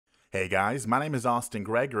Hey guys, my name is Austin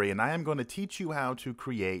Gregory, and I am going to teach you how to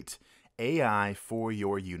create AI for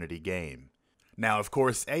your Unity game. Now, of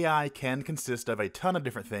course, AI can consist of a ton of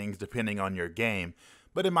different things depending on your game,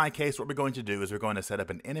 but in my case, what we're going to do is we're going to set up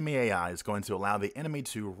an enemy AI. It's going to allow the enemy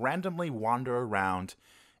to randomly wander around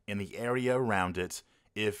in the area around it.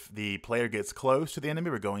 If the player gets close to the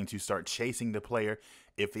enemy, we're going to start chasing the player.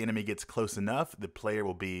 If the enemy gets close enough, the player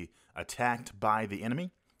will be attacked by the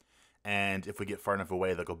enemy. And if we get far enough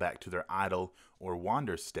away, they'll go back to their idle or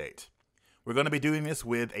wander state. We're going to be doing this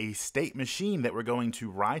with a state machine that we're going to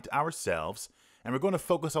write ourselves, and we're going to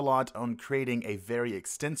focus a lot on creating a very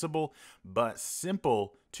extensible but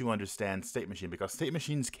simple to understand state machine, because state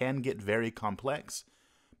machines can get very complex.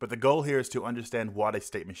 But the goal here is to understand what a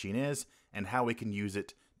state machine is and how we can use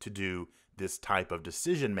it to do this type of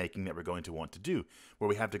decision making that we're going to want to do, where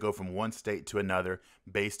we have to go from one state to another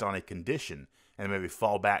based on a condition, and maybe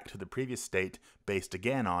fall back to the previous state based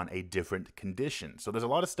again on a different condition. So there's a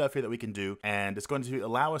lot of stuff here that we can do, and it's going to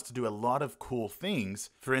allow us to do a lot of cool things.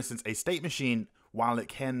 For instance, a state machine, while it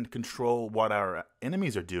can control what our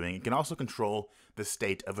enemies are doing, it can also control the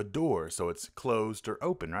state of a door, so it's closed or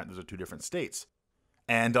open, right? Those are two different states.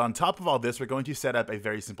 And on top of all this, we're going to set up a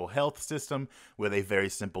very simple health system with a very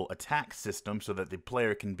simple attack system so that the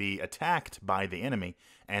player can be attacked by the enemy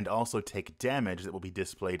and also take damage that will be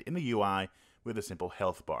displayed in the UI with a simple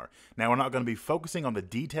health bar. Now, we're not going to be focusing on the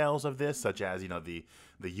details of this, such as, the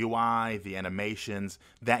UI, the animations,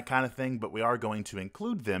 that kind of thing, but we are going to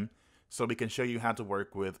include them so we can show you how to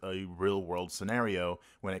work with a real-world scenario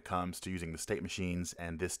when it comes to using the state machines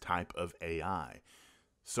and this type of AI.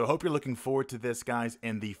 So I hope you're looking forward to this, guys.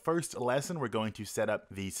 In the first lesson, we're going to set up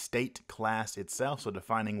the state class itself, so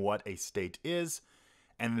defining what a state is.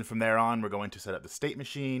 And then from there on, we're going to set up the state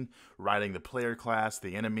machine, writing the player class,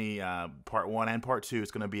 the enemy, part 1 and part 2.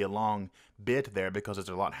 It's going to be a long bit there because there's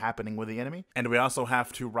a lot happening with the enemy. And we also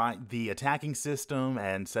have to write the attacking system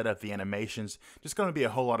and set up the animations. Just going to be a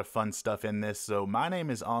whole lot of fun stuff in this. So my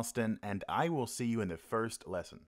name is Austin, and I will see you in the first lesson.